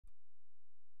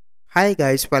Hi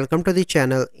guys, welcome to the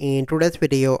channel. In today's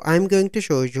video, I'm going to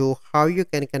show you how you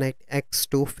can connect X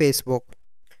to Facebook.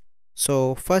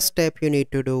 So first step you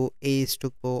need to do is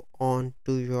to go on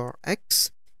to your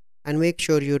X and make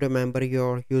sure you remember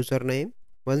your username.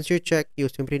 Once you check, you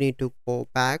simply need to go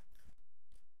back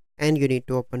and you need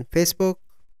to open Facebook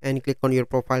and click on your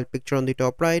profile picture on the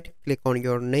top right. Click on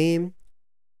your name,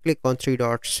 click on three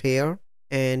dots here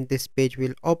and this page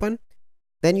will open.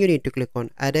 Then you need to click on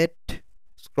edit,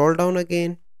 scroll down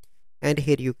again and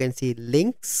here you can see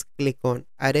links. Click on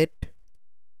edit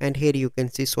and here you can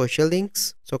see social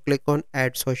links, so click on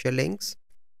add social links,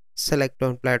 select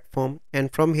on platform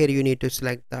and from here you need to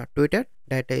select the Twitter,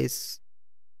 that is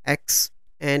X,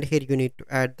 and here you need to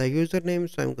add the username.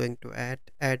 So I'm going to add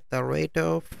at the rate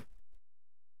of,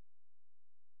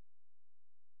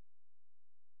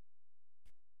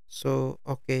 so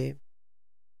okay,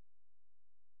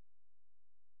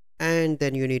 and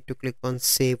then you need to click on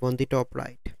save on the top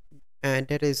right, and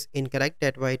that is incorrect,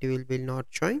 that why it will not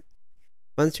showing.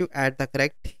 Once you add the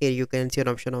correct, here you can see an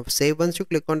option of save. Once you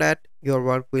click on that, your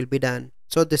work will be done.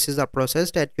 So this is a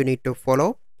process that you need to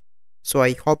follow. So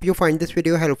I hope you find this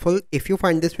video helpful. If you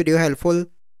find this video helpful,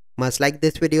 must like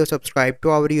this video, subscribe to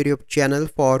our YouTube channel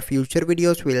for future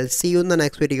videos. We'll see you in the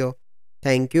next video.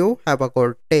 Thank you. Have a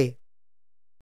good day.